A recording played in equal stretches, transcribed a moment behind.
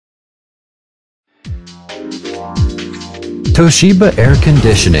Toshiba air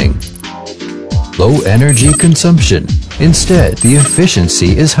conditioning. Low energy consumption. Instead, the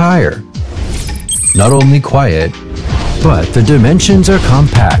efficiency is higher. Not only quiet, but the dimensions are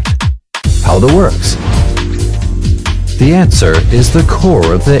compact. How that works? The answer is the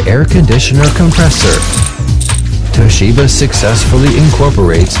core of the air conditioner compressor. Toshiba successfully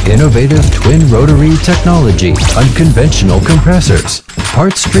incorporates innovative twin rotary technology on conventional compressors.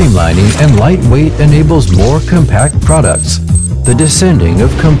 Part streamlining and lightweight enables more compact products. The descending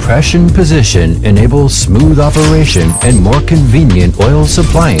of compression position enables smooth operation and more convenient oil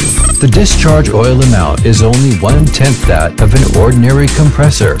supplying. The discharge oil amount is only 1/10 that of an ordinary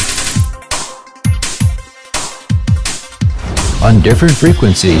compressor. On different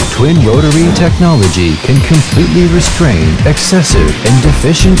frequency, twin rotary technology can completely restrain excessive and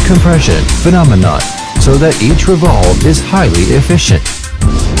deficient compression phenomenon so that each revolve is highly efficient.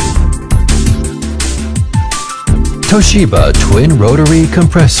 Toshiba twin rotary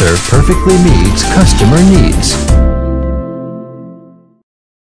compressor perfectly meets customer needs.